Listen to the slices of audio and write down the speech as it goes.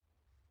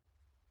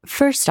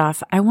First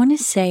off, I want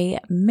to say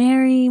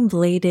Merry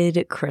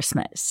belated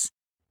Christmas.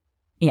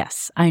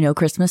 Yes, I know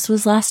Christmas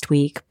was last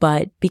week,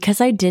 but because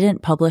I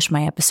didn't publish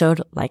my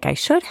episode like I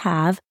should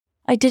have,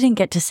 I didn't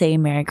get to say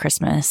Merry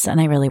Christmas,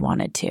 and I really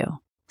wanted to.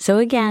 So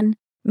again,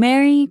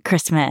 Merry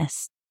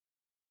Christmas.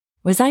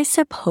 Was I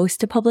supposed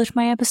to publish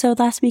my episode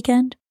last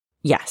weekend?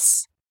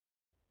 Yes.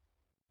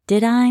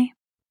 Did I?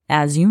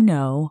 As you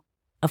know,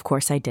 of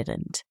course I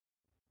didn't.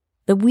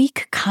 The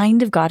week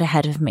kind of got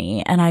ahead of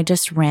me, and I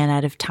just ran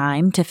out of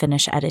time to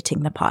finish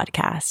editing the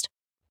podcast.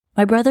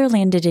 My brother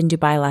landed in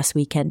Dubai last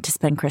weekend to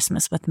spend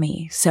Christmas with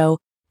me, so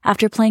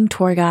after playing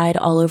tour guide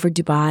all over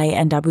Dubai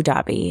and Abu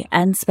Dhabi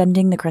and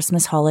spending the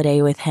Christmas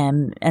holiday with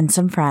him and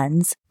some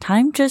friends,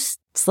 time just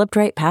slipped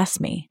right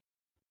past me.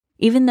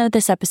 Even though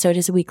this episode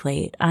is a week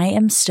late, I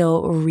am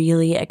still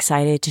really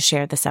excited to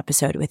share this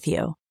episode with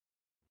you.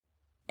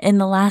 In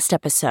the last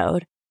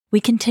episode, we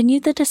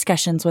continued the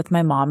discussions with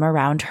my mom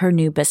around her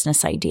new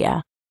business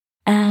idea,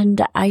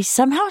 and I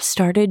somehow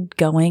started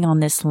going on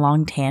this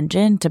long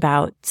tangent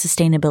about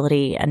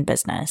sustainability and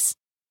business.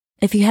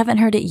 If you haven't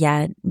heard it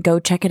yet, go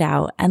check it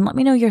out and let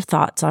me know your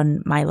thoughts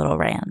on my little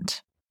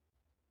rant.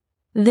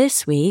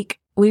 This week,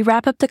 we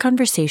wrap up the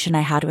conversation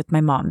I had with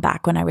my mom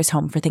back when I was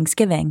home for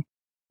Thanksgiving.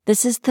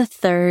 This is the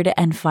third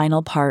and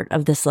final part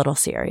of this little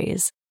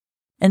series.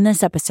 In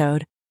this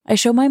episode, I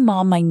show my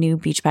mom my new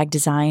beach bag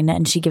design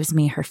and she gives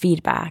me her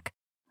feedback.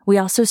 We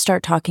also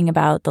start talking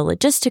about the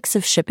logistics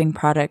of shipping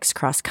products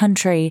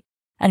cross-country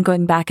and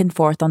going back and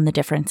forth on the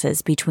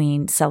differences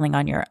between selling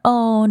on your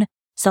own,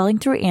 selling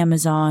through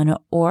Amazon,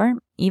 or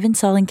even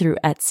selling through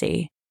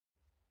Etsy.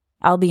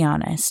 I'll be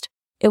honest,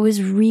 it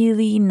was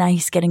really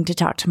nice getting to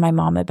talk to my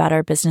mom about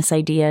our business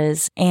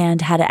ideas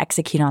and how to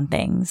execute on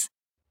things.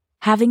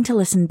 Having to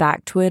listen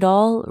back to it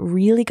all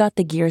really got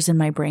the gears in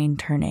my brain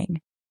turning.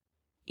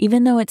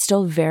 Even though it's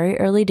still very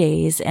early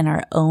days in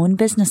our own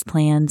business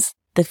plans,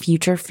 the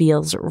future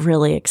feels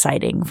really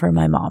exciting for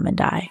my mom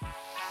and I.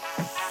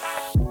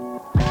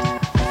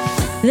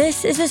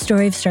 This is a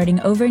story of starting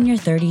over in your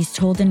 30s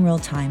told in real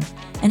time,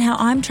 and how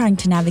I'm trying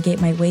to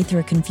navigate my way through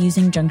a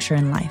confusing juncture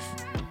in life.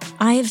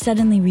 I have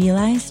suddenly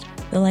realized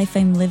the life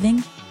I'm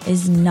living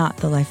is not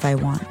the life I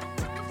want.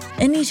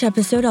 In each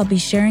episode, I'll be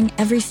sharing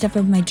every step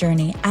of my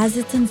journey as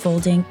it's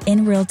unfolding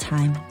in real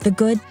time, the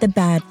good, the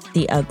bad,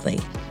 the ugly.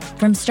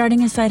 From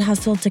starting a side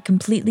hustle to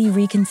completely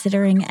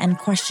reconsidering and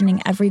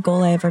questioning every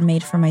goal I ever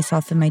made for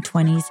myself in my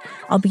 20s,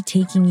 I'll be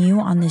taking you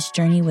on this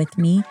journey with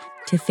me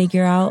to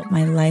figure out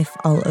my life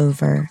all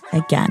over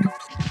again.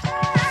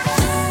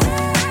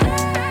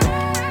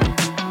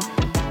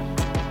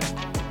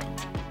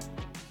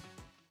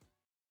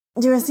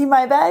 Do you want to see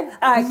my bag?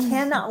 I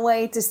cannot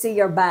wait to see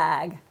your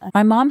bag.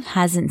 My mom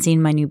hasn't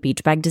seen my new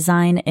beach bag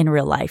design in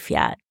real life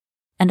yet,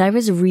 and I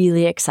was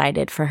really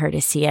excited for her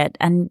to see it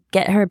and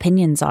get her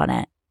opinions on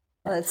it.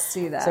 Let's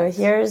see that. So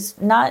here's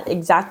not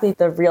exactly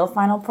the real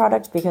final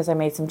product because I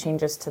made some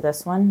changes to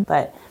this one,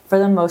 but for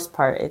the most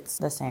part, it's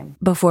the same.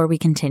 Before we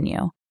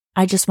continue,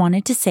 I just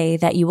wanted to say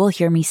that you will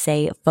hear me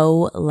say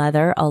faux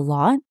leather a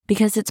lot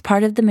because it's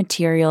part of the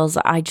materials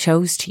I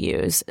chose to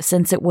use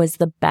since it was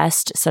the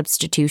best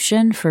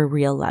substitution for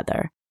real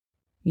leather.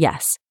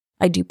 Yes,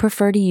 I do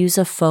prefer to use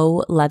a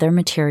faux leather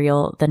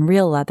material than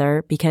real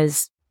leather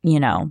because,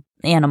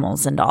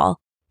 animals and all.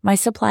 My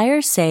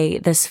suppliers say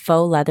this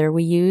faux leather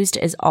we used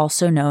is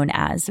also known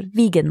as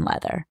vegan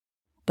leather,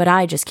 but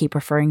I just keep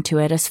referring to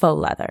it as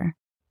faux leather.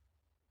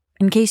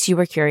 In case you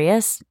were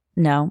curious,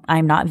 no,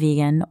 I'm not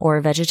vegan or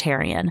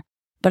vegetarian,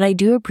 but I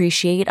do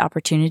appreciate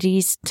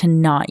opportunities to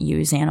not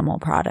use animal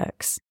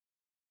products.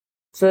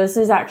 So this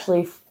is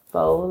actually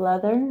faux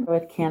leather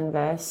with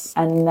canvas,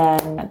 and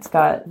then it's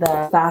got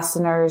the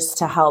fasteners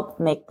to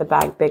help make the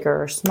bag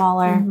bigger or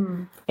smaller.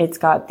 Mm-hmm. It's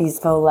got these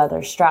faux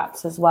leather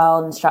straps as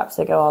well, and straps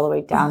that go all the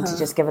way down to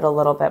just give it a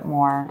little bit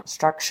more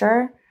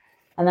structure.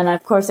 And then,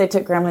 of course, I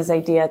took Grandma's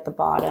idea at the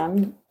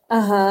bottom.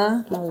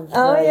 Yoga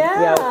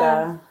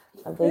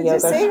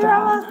see, strap.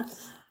 Grandma?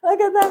 Look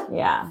at that.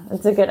 Yeah,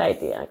 it's a good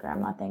idea,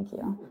 Grandma. Thank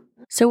you.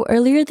 So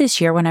earlier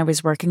this year when I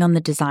was working on the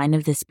design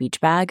of this beach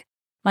bag,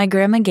 my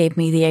grandma gave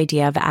me the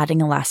idea of adding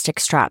elastic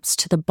straps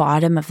to the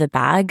bottom of the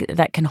bag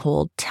that can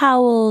hold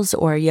towels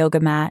or a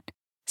yoga mat.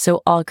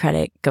 So all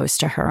credit goes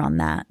to her on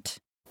that.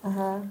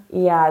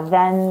 Yeah,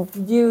 then...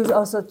 You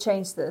also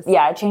changed this.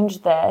 Yeah, I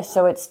changed this.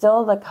 So it's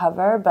still the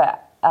cover,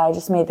 but I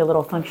just made the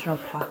little functional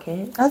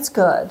pocket. That's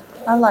good.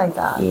 I like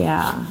that.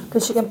 Yeah.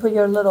 Because you can put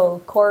your little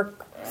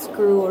cork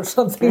screw or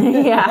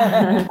something.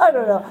 Yeah. I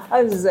don't know.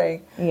 I'm just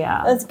saying.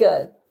 Yeah. That's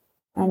good.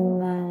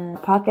 And then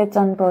pockets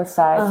on both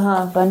sides.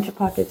 A bunch of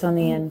pockets on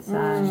the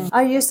inside.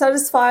 Are you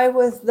satisfied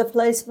with the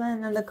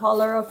placement and the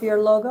color of your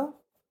logo?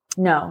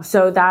 No.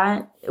 So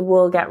that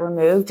will get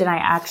removed. And I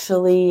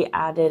actually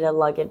added a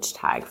luggage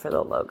tag for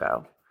the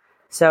logo.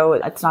 So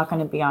it's not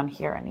going to be on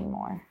here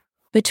anymore.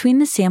 Between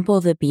the sample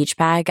of the beach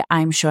bag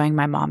I'm showing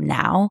my mom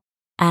now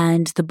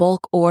and the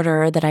bulk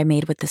order that I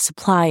made with the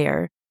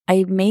supplier,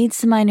 I made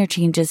some minor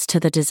changes to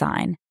the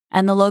design,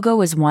 and the logo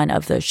was one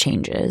of those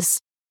changes.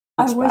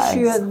 I wish bags.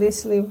 you at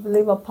least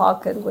leave a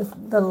pocket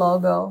with the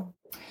logo.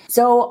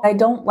 So I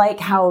don't like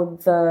how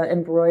the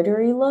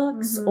embroidery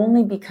looks,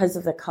 only because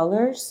of the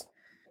colors.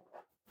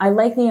 I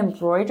like the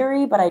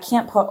embroidery, but I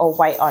can't put a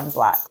white on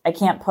black. I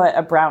can't put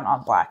a brown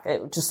on black.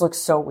 It just looks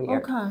so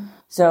weird. Okay.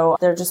 So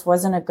there just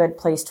wasn't a good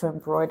place to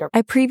embroider.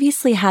 I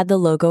previously had the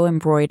logo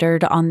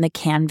embroidered on the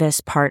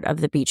canvas part of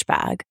the beach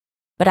bag,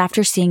 but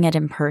after seeing it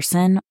in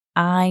person,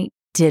 I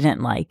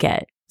didn't like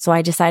it. So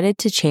I decided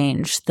to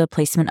change the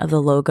placement of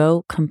the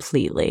logo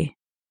completely.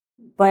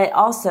 But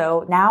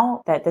also,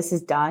 now that this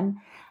is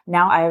done,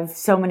 now I have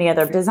so many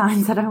other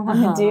designs that I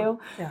want to do.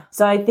 Yeah.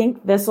 So I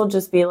think this will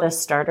just be the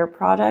starter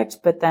product,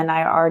 but then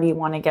I already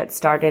want to get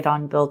started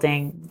on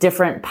building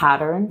different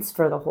patterns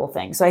for the whole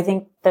thing. So I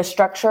think the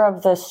structure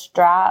of the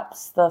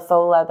straps, the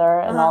faux leather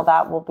and all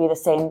that will be the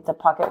same. The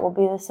pocket will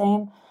be the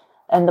same.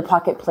 And the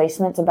pocket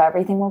placements of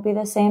everything will be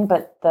the same,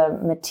 but the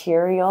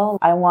material,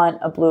 I want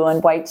a blue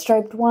and white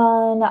striped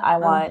one. I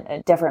want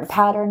a different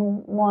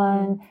pattern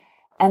one.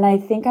 And I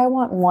think I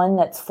want one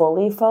that's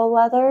fully faux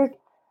leather.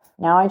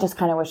 Now I just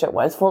kind of wish it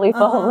was fully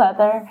faux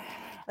leather.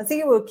 I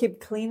think it will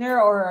keep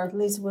cleaner, or at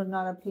least will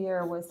not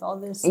appear with all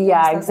this.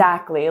 Yeah,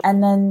 exactly.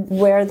 And then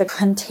where the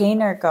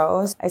container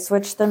goes, I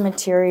switched the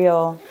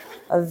material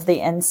of the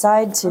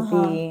inside to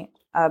be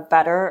a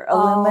better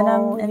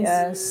aluminum.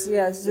 Yes,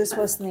 this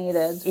was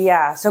needed.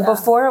 Yeah, so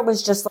before it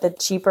was just the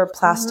cheaper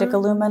plastic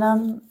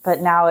aluminum,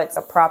 but now it's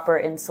a proper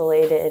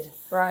insulated.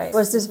 Right.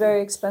 Was this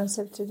very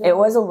expensive to do? It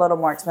was a little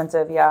more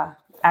expensive, yeah.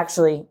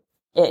 Actually,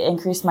 it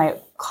increased my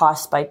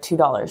cost by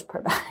 $2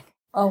 per bag.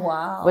 Oh,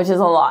 wow. Which is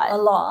a lot. A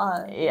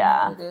lot.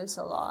 Yeah. It is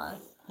a lot.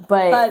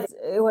 But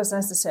it was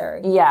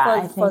necessary.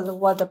 Yeah. For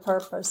what the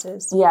purpose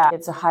is. Yeah,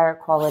 it's a higher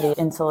quality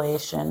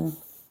insulation.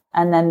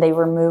 And then they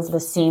removed the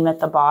seam at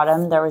the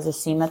bottom. There was a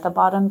seam at the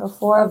bottom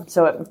before,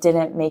 so it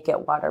didn't make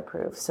it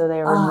waterproof. So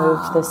they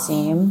removed the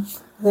seam.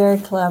 Very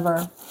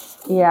clever.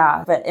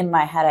 Yeah, but in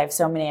my head, I have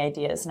so many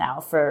ideas now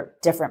for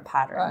different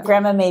patterns. Right.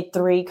 Grandma made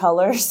 3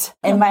 colors.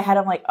 In my head,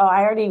 I'm like, oh,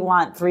 I already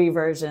want 3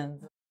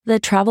 versions. The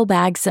travel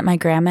bags that my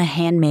grandma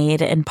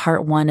handmade in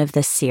part 1 of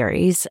this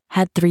series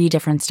had 3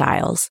 different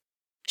styles.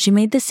 She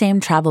made the same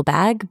travel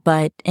bag,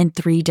 but in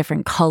 3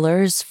 different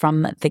colors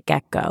from the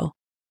get-go.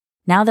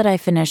 Now that I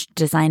finished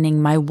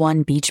designing my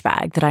one beach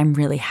bag that I'm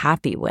really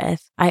happy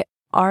with, I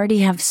already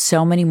have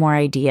so many more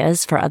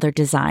ideas for other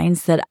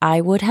designs that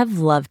I would have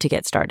loved to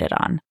get started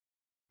on.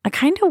 I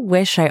kind of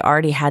wish I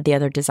already had the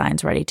other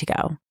designs ready to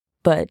go,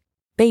 but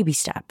baby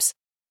steps.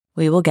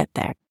 We will get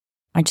there.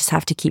 I just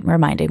have to keep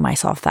reminding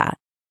myself that.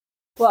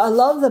 Well, I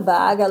love the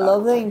bag. I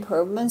love the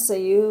improvements that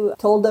you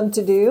told them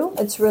to do.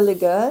 It's really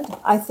good.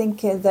 I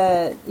think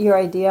that your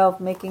idea of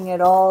making it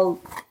all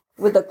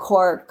with the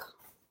cork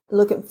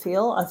look and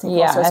feel, I think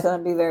also is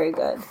going to be very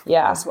good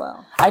as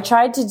well. I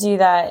tried to do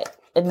that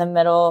in the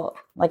middle,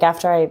 like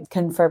after I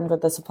confirmed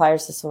with the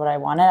suppliers this is what I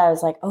wanted. I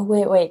was like, oh,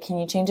 wait, can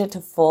you change it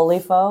to fully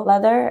faux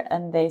leather?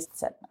 And they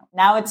said no.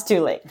 Now it's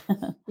too late.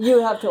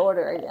 You have to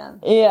order again.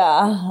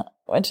 Yeah,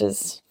 which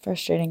is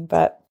frustrating,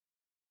 but.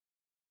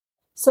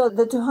 So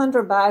the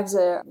 200 bags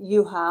that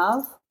you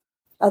have,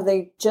 are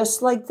they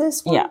just like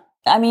this one? Yeah.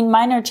 I mean,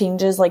 minor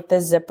changes, like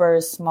the zipper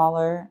is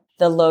smaller,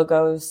 the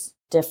logo's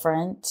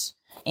different.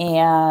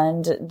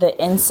 And the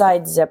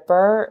inside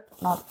zipper,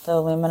 not the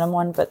aluminum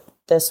one, but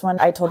this one,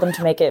 I told them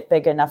to make it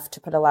big enough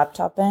to put a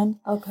laptop in.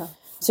 Okay.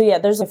 So yeah,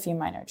 there's a few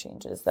minor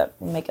changes that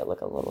make it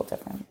look a little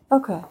different.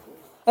 Okay.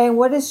 And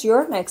what is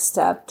your next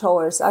step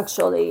towards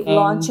actually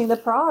launching the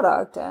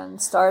product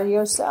and start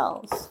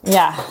yourselves?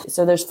 Yeah.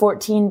 So there's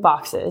 14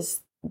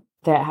 boxes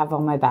that have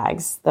all my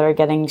bags that are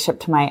getting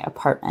shipped to my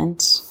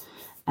apartment.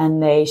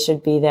 And they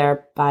should be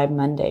there by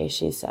Monday,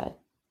 she said.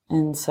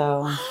 And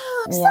so,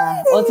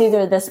 yeah. Well, it's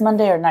either this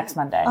Monday or next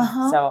Monday.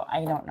 So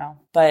I don't know.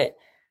 But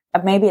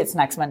maybe it's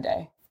next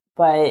Monday.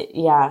 But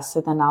yeah, so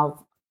then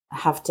I'll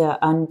have to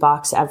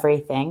unbox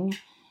everything,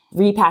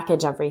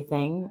 repackage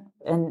everything.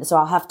 And so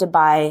I'll have to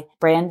buy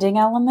branding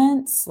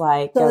elements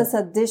like so it's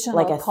additional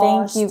like a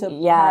cost thank you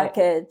to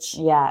package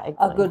exactly.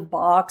 a good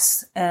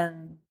box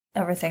and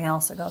everything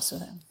else that goes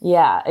with it.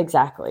 Yeah,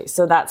 exactly.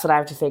 So that's what I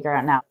have to figure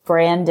out now.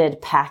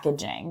 Branded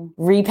packaging,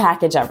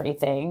 repackage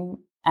everything,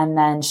 and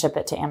then ship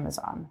it to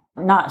Amazon.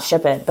 Not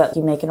ship it, but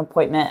you make an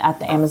appointment at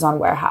the Amazon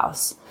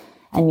warehouse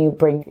and you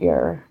bring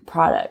your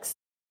products.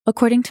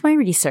 According to my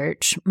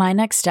research, my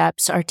next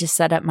steps are to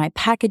set up my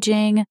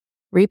packaging,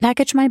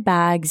 repackage my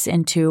bags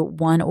into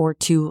 1 or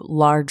 2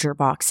 larger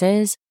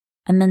boxes,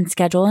 and then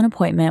schedule an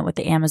appointment with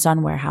the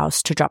Amazon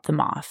warehouse to drop them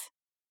off.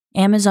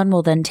 Amazon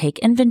will then take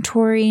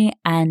inventory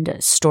and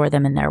store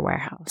them in their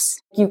warehouse.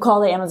 You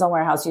call the Amazon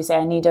warehouse, you say,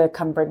 I need to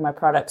come bring my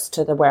products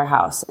to the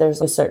warehouse.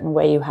 There's a certain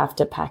way you have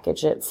to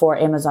package it for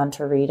Amazon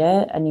to read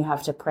it, and you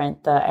have to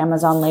print the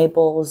Amazon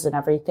labels and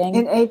everything.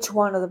 In each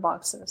one of the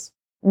boxes?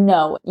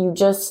 No, you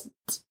just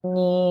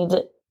need,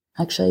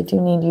 actually I do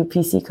need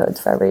UPC codes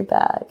for every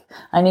bag.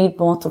 I need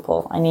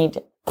multiple. I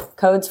need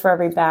codes for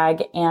every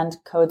bag and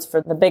codes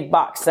for the big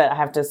box that I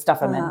have to stuff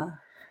them in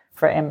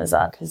for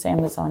Amazon, because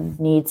Amazon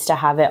needs to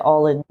have it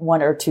all in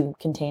 1 or 2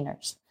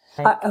 containers.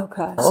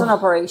 Okay. It's an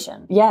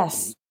operation.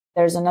 Yes.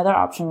 There's another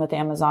option with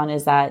Amazon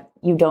is that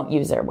you don't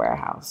use their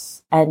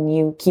warehouse and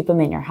you keep them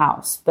in your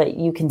house, but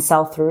you can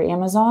sell through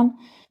Amazon.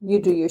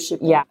 You do your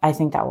shipping. Yeah, I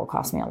think that will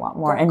cost me a lot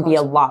more and be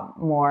a lot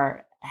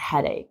more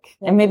headache.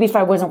 And maybe if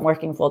I wasn't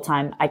working full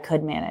time, I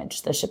could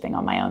manage the shipping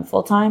on my own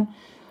full time.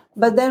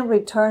 But then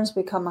returns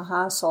become a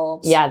hassle.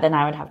 Yeah, then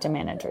I would have to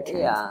manage returns.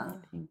 Yeah.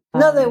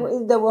 No,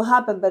 they will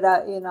happen, but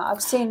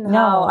I've seen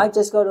how I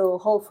just go to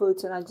Whole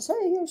Foods and I just say,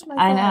 hey, here's my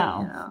thing. I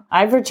know.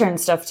 I've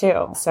returned stuff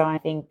too. So I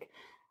think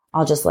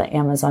I'll just let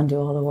Amazon do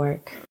all the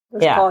work.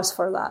 There's cost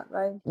for that,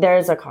 right? There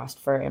is a cost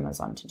for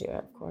Amazon to do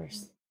it, of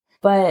course.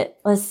 But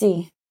let's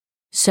see.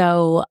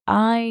 So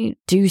I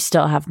do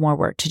still have more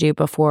work to do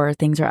before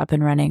things are up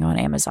and running on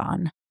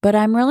Amazon, but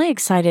I'm really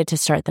excited to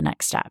start the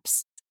next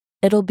steps.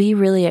 It'll be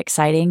really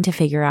exciting to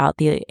figure out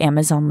the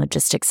Amazon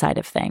logistics side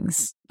of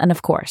things. And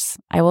of course,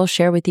 I will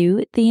share with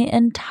you the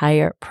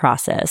entire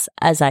process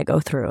as I go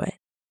through it.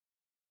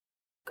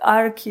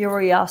 Out of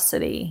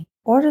curiosity,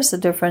 what is the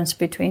difference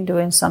between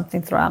doing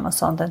something through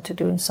Amazon than to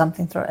doing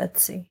something through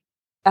Etsy?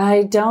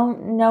 I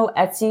don't know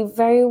Etsy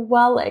very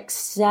well,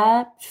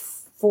 except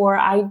for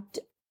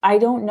I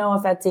don't know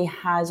if Etsy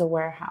has a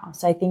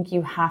warehouse. I think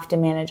you have to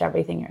manage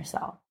everything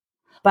yourself.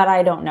 But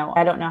I don't know.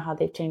 I don't know how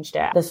they've changed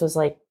it. This was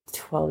like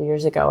 12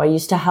 years ago. I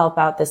used to help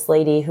out this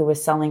lady who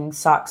was selling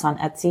socks on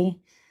Etsy.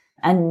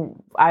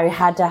 And I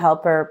had to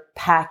help her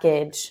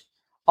package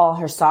all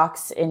her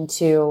socks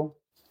into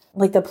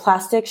like the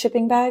plastic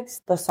shipping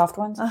bags, the soft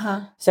ones.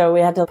 So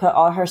we had to put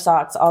all her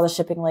socks, all the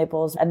shipping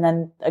labels. And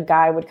then a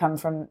guy would come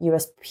from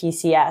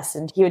USPCS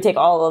and he would take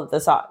all of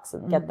the socks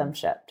and get them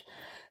shipped.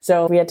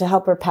 So we had to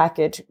help her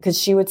package because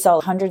she would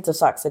sell hundreds of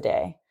socks a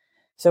day.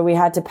 So we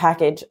had to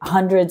package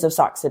hundreds of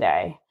socks a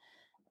day.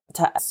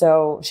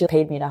 So she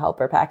paid me to help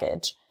her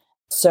package.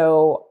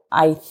 So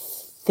I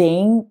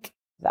think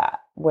that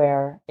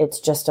where it's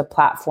just a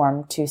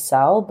platform to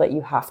sell, but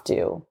you have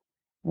to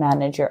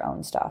manage your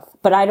own stuff.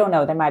 But I don't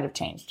know. They might have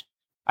changed.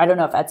 I don't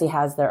know if Etsy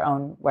has their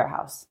own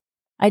warehouse.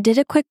 I did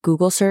a quick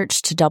Google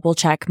search to double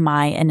check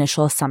my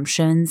initial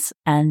assumptions.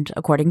 And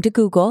according to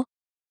Google,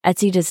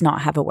 Etsy does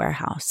not have a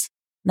warehouse.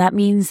 That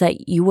means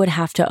that you would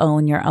have to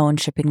own your own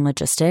shipping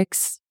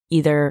logistics,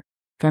 either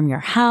from your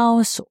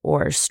house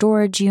or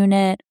storage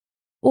unit,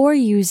 or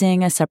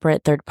using a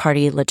separate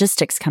third-party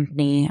logistics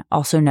company,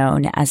 also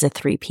known as a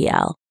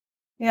 3PL.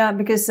 Yeah,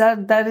 because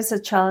that is a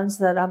challenge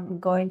that I'm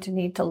going to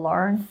need to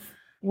learn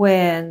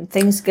when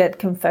things get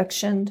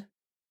confectioned.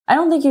 I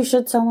don't think you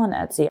should sell on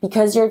Etsy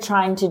because you're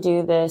trying to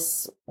do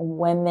this.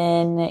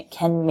 Women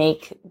can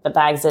make the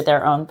bags at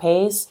their own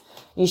pace.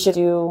 You should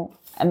do,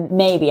 and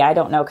maybe, I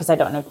don't know because I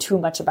don't know too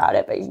much about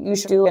it, but you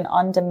should do an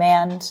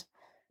on-demand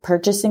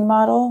purchasing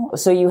model.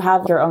 So you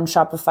have your own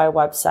Shopify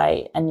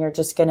website and you're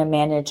just going to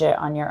manage it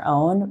on your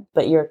own,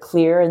 but you're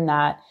clear in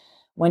that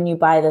when you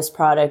buy this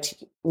product,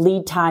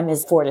 lead time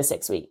is 4 to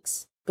 6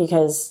 weeks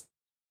because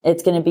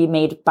it's going to be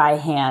made by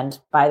hand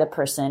by the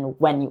person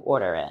when you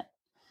order it.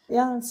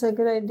 Yeah, that's a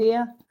good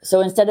idea. So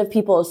instead of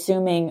people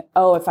assuming,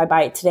 oh, if I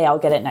buy it today, I'll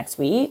get it next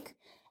week,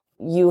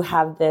 you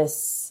have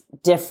this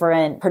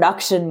different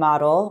production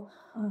model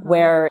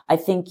where I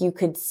think you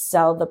could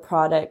sell the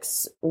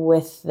products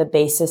with the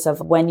basis of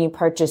when you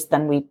purchase,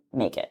 then we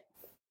make it.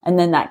 And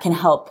then that can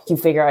help you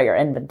figure out your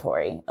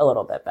inventory a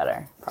little bit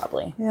better,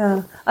 probably.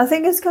 Yeah. I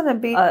think it's going to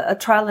be a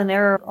trial and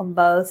error on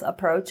both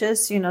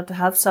approaches, to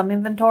have some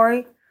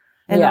inventory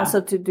and also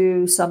to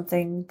do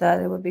something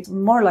that it would be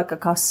more like a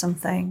custom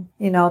thing.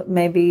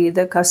 Maybe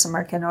the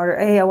customer can order,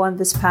 hey, I want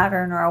this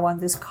pattern or I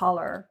want this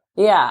color.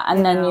 Yeah,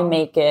 and then you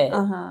make it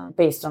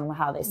based on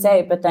how they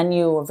say, but then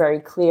you are very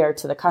clear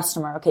to the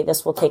customer, okay,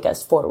 this will take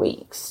us 4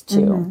 weeks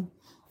to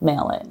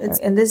mail it.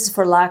 And this is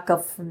for lack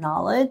of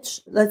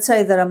knowledge. Let's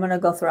say that I'm going to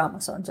go through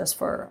Amazon just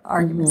for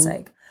argument's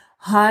sake.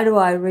 How do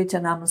I reach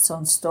an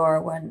Amazon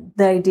store when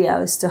the idea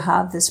is to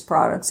have these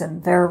products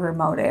in very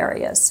remote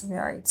areas,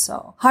 right?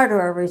 So how do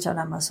I reach an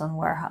Amazon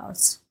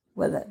warehouse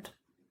with it?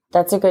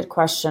 That's a good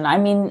question. I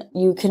mean,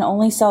 you can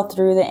only sell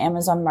through the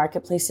Amazon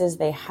marketplaces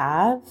they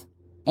have.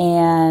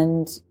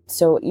 And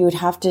so you would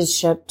have to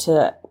ship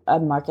to a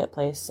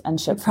marketplace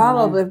and ship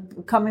probably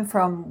coming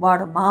from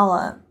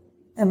Guatemala.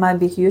 It might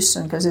be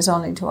Houston because it's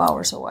only 2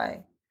 hours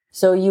away.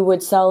 So you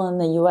would sell in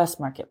the U.S.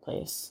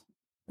 marketplace.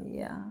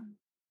 Yeah.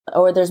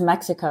 Or there's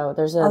Mexico.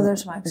 There's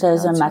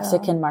a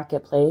Mexican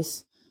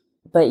marketplace.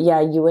 But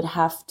yeah, you would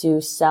have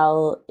to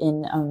sell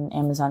in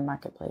Amazon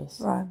marketplace.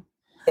 Right.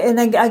 And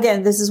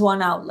again, this is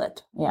one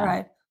outlet. Yeah.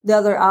 Right. The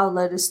other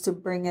outlet is to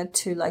bring it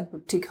to like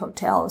boutique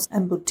hotels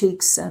and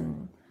boutiques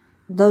and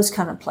those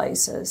kind of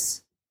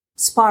places.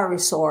 Spa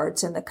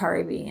resorts in the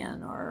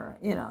Caribbean or,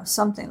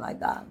 something like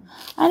that.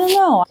 I don't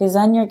know. Because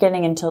then you're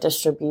getting into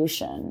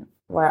distribution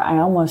where I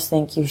almost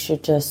think you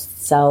should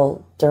just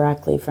sell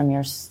directly from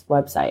your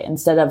website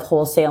instead of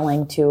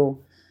wholesaling to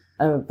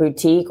a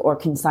boutique or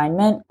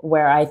consignment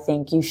where I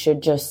think you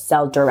should just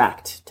sell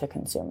direct to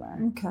consumer.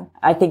 Okay.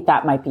 I think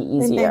that might be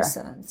easier. It makes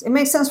sense. It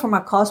makes sense from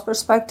a cost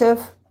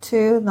perspective.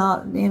 too,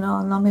 not,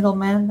 no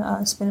middleman,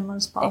 as minimal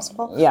as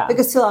possible. Yeah.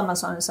 Because still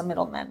Amazon is a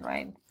middleman,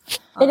 right?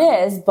 It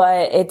is,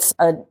 but it's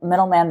a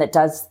middleman that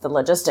does the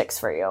logistics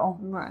for you.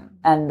 Right.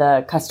 And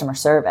the customer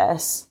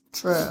service.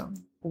 True.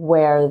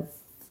 Where,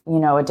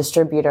 a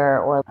distributor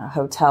or a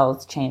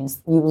hotel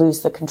chains, you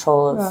lose the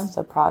control of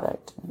the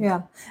product.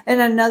 Yeah.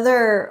 And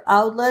another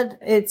outlet,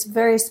 it's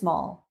very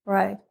small,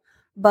 right?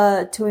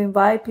 But to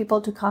invite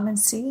people to come and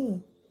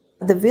see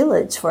the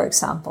village, for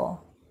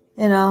example,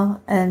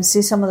 and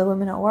see some of the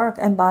women at work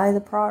and buy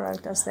the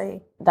product as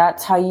they...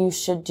 That's how you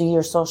should do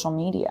your social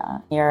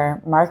media.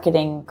 Your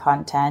marketing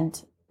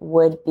content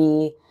would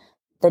be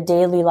the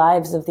daily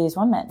lives of these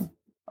women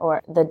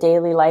or the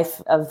daily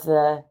life of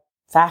the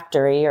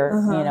factory or,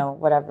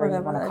 whatever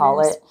you want to call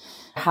it,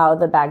 how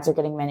the bags are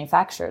getting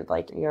manufactured.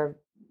 Like your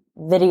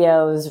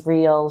videos,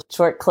 reels,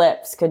 short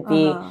clips could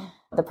be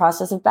the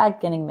process of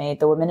bag getting made,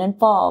 the women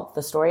involved,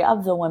 the story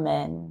of the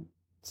women,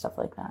 stuff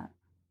like that.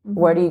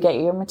 Where do you get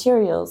your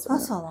materials?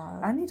 That's a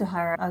lot. I need to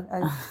hire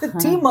a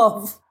team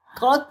of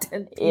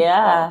content people.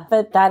 Yeah,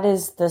 but that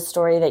is the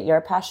story that you're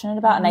passionate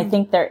about. And I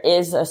think there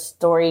is a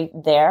story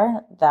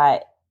there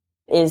that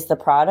is the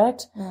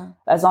product,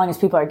 as long as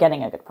people are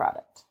getting a good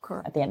product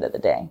at the end of the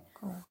day.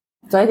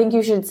 So I think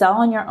you should sell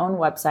on your own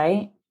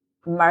website,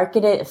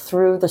 market it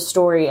through the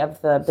story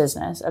of the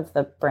business, of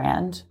the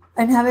brand.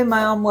 And having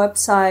my own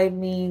website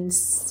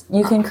means...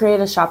 You can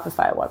create a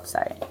Shopify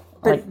website.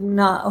 But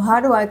how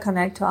do I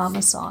connect to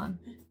Amazon?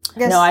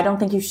 No, I don't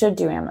think you should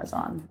do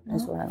Amazon,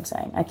 is what I'm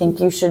saying. I think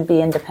you should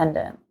be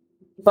independent.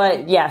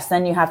 But yes,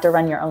 then you have to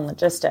run your own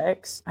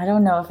logistics. I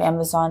don't know if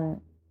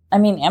Amazon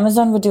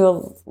would do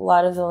a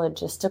lot of the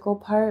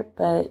logistical part,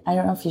 but I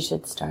don't know if you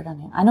should start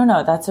on it. I don't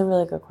know. That's a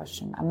really good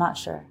question. I'm not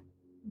sure.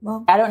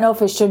 Well, I don't know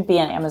if it should be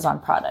an Amazon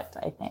product,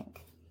 I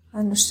think. I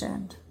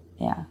understand.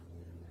 Yeah.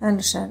 I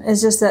understand.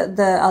 It's just that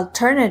the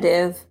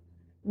alternative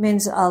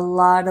means a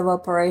lot of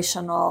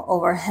operational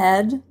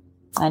overhead.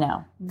 I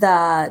know.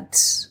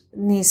 That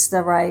needs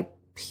the right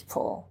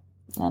people.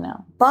 I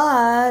know.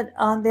 But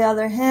on the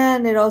other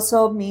hand, it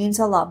also means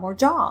a lot more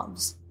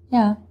jobs.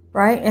 Yeah.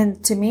 Right?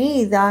 And to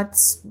me,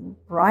 that's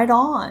right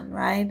on,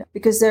 right?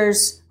 Because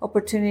there's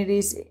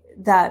opportunities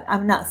that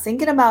I'm not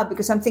thinking about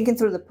because I'm thinking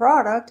through the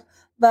product,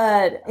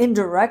 but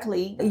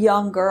indirectly,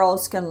 young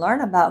girls can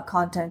learn about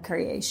content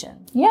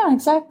creation. Yeah,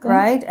 exactly.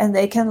 Right? And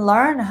they can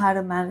learn how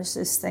to manage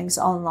these things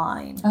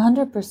online.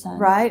 100%.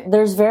 Right?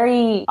 There's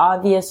very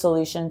obvious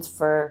solutions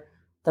for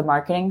the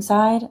marketing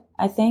side,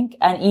 I think.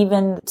 And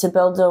even to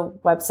build a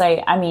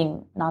website,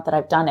 not that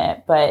I've done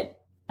it, but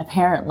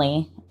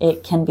apparently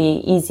it can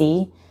be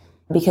easy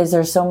because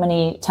there's so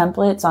many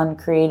templates on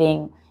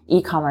creating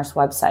e-commerce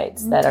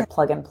websites that are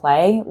plug and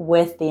play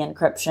with the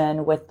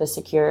encryption, with the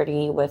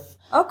security, with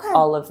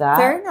all of that.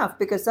 Fair enough,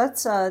 because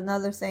that's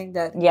another thing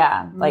that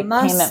like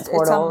payment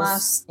portals. It's a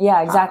must.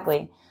 Yeah,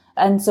 exactly.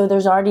 And so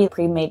there's already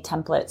pre-made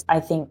templates. I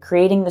think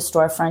creating the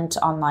storefront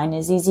online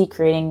is easy.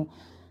 Creating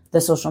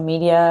the social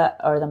media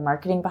or the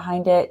marketing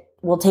behind it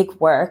will take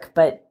work,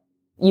 but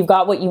you've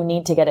got what you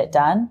need to get it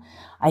done.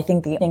 I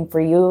think the thing for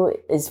you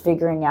is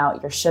figuring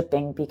out your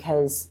shipping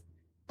because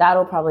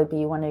that'll probably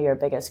be one of your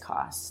biggest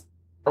costs.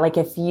 Like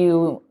if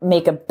you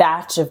make a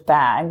batch of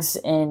bags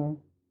in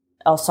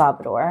El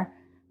Salvador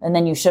and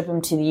then you ship them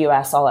to the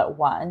US all at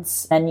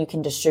once, then you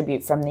can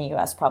distribute from the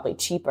US probably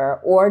cheaper.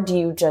 Or do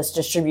you just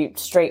distribute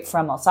straight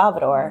from El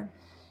Salvador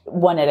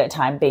one at a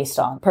time based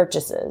on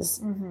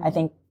purchases? I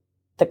think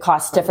the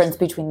cost difference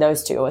between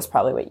those two is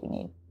probably what you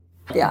need.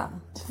 Yeah.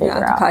 To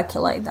figure out.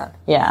 Calculate that.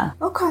 Yeah.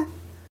 Okay.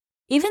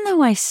 Even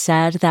though I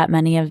said that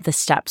many of the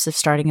steps of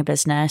starting a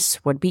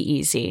business would be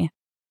easy,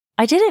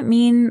 I didn't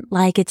mean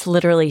like it's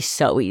literally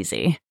so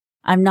easy.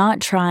 I'm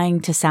not trying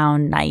to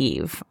sound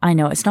naive. I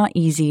know it's not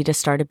easy to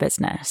start a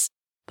business.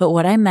 But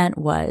what I meant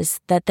was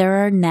that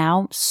there are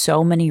now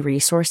so many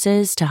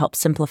resources to help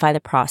simplify the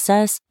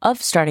process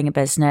of starting a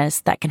business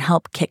that can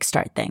help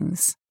kickstart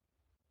things.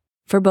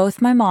 For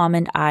both my mom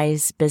and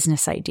I's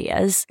business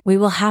ideas, we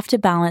will have to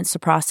balance the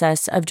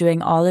process of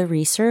doing all the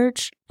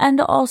research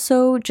and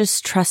also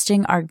just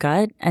trusting our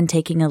gut and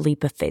taking a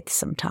leap of faith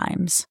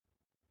sometimes.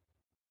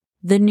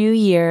 The new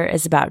year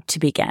is about to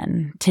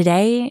begin.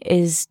 Today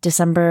is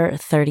December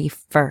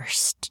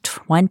 31st,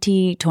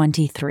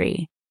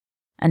 2023.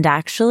 And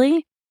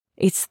actually,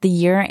 it's the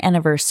year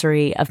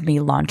anniversary of me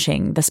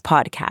launching this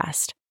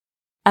podcast.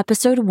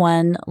 Episode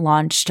 1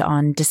 launched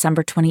on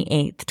December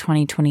 28th,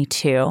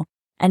 2022,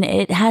 and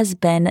it has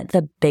been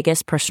the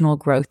biggest personal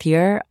growth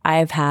year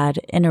I've had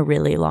in a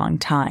really long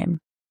time.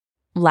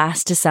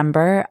 Last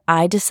December,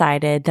 I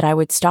decided that I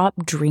would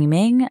stop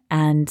dreaming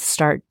and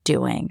start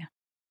doing.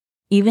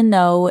 Even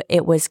though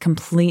it was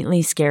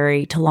completely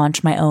scary to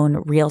launch my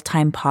own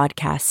real-time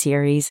podcast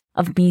series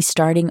of me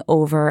starting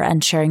over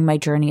and sharing my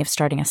journey of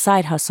starting a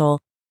side hustle,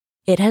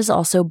 it has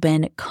also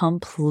been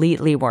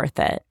completely worth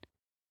it.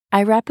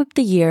 I wrap up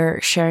the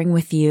year sharing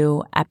with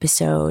you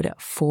episode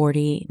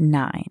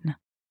 49.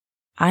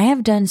 I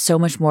have done so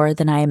much more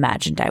than I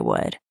imagined I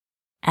would,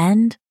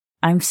 and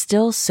I'm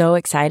still so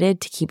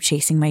excited to keep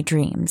chasing my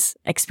dreams,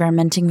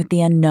 experimenting with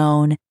the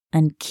unknown,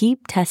 and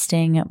keep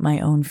testing my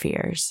own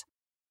fears.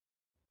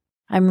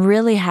 I'm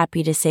really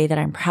happy to say that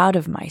I'm proud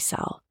of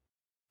myself.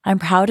 I'm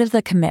proud of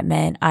the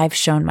commitment I've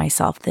shown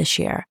myself this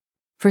year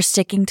for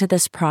sticking to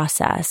this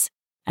process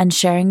and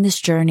sharing this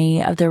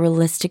journey of the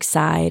realistic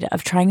side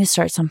of trying to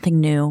start something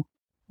new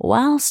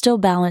while still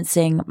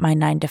balancing my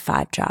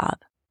 9-to-5 job.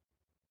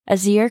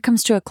 As the year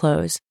comes to a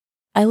close,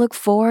 I look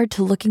forward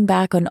to looking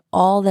back on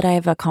all that I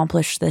have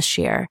accomplished this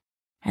year,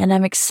 and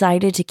I'm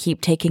excited to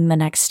keep taking the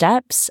next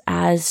steps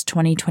as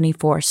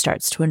 2024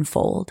 starts to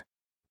unfold.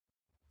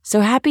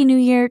 So Happy New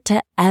Year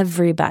to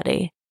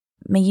everybody.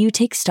 May you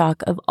take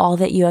stock of all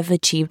that you have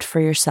achieved for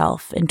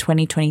yourself in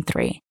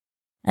 2023,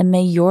 and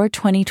may your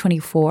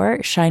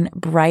 2024 shine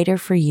brighter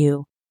for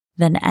you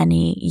than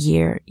any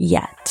year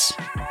yet.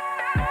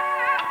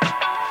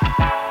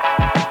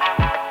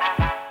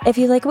 If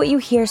you like what you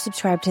hear,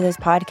 subscribe to this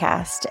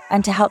podcast.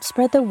 And to help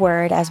spread the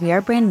word as we are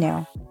brand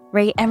new,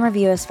 rate and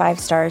review us 5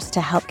 stars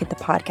to help get the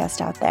podcast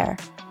out there.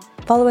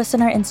 Follow us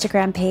on our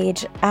Instagram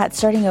page at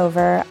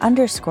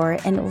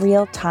startingover_ in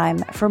real time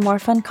for more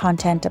fun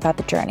content about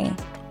the journey.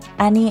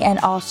 Any and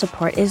all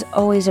support is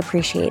always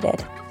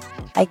appreciated.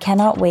 I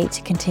cannot wait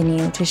to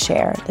continue to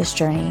share this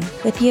journey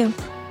with you.